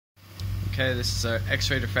Okay, this is our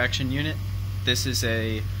X-ray diffraction unit. This is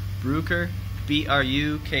a Bruker,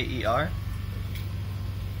 B-R-U-K-E-R,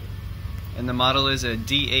 and the model is a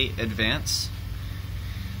D8 Advance.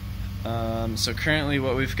 So currently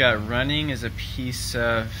what we've got running is a piece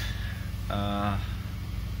of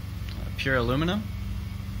pure aluminum,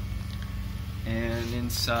 and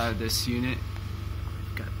inside this unit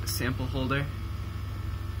we've got the sample holder.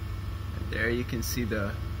 And there you can see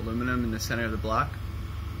the aluminum in the center of the block.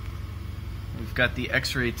 We've got the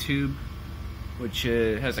X-ray tube, which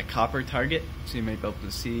has a copper target, so you may be able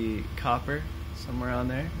to see copper somewhere on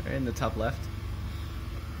there, right in the top left.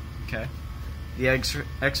 Okay. The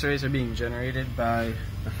X-rays are being generated by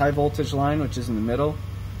the high voltage line, which is in the middle.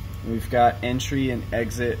 We've got entry and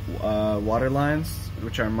exit water lines,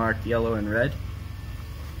 which are marked yellow and red.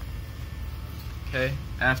 Okay.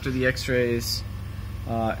 After the X-rays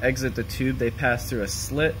exit the tube, they pass through a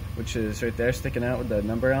slit, which is right there sticking out with the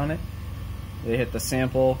number on it. They hit the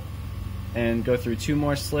sample and go through 2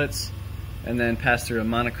 more slits, and then pass through a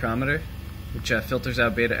monochromator, which filters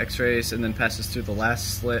out beta X-rays, and then passes through the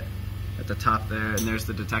last slit at the top there, and there's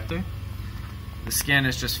the detector. The scan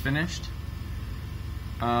is just finished.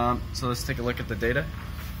 So let's take a look at the data.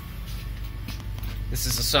 This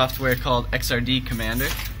is a software called XRD Commander,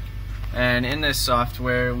 and in this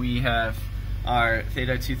software we have our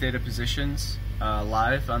theta 2 theta positions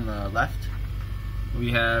live on the left.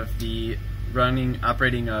 We have the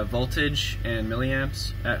operating voltage and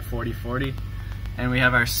milliamps at 4040, and we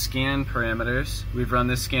have our scan parameters. We've run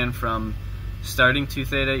this scan from starting 2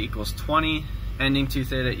 theta equals 20, ending 2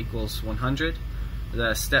 theta equals 100.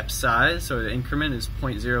 The step size, or the increment, is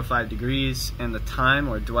 0.05 degrees, and the time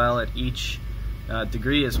or dwell at each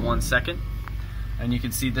degree is 1 second. And you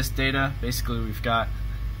can see this data. Basically we've got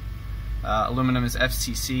aluminum is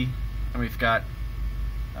FCC, and we've got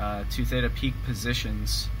 2 theta peak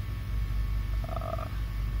positions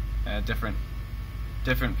at different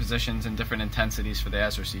positions and different intensities for the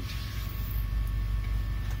as received.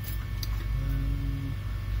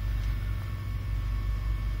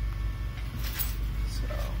 So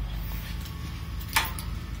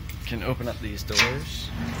can open up these doors,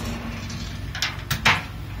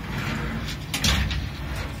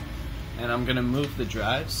 and I'm going to move the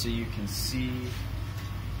drives so you can see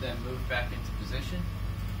them move back into position.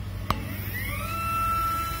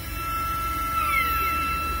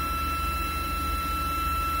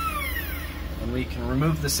 And we can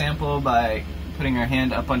remove the sample by putting our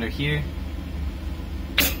hand up under here,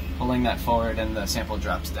 pulling that forward, and the sample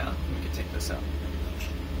drops down. We can take this out.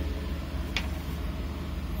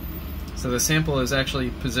 So the sample is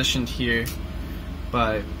actually positioned here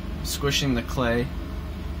by squishing the clay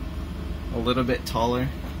a little bit taller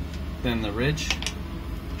than the ridge.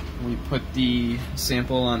 We put the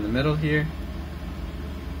sample on the middle here,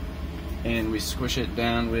 and we squish it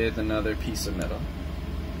down with another piece of metal.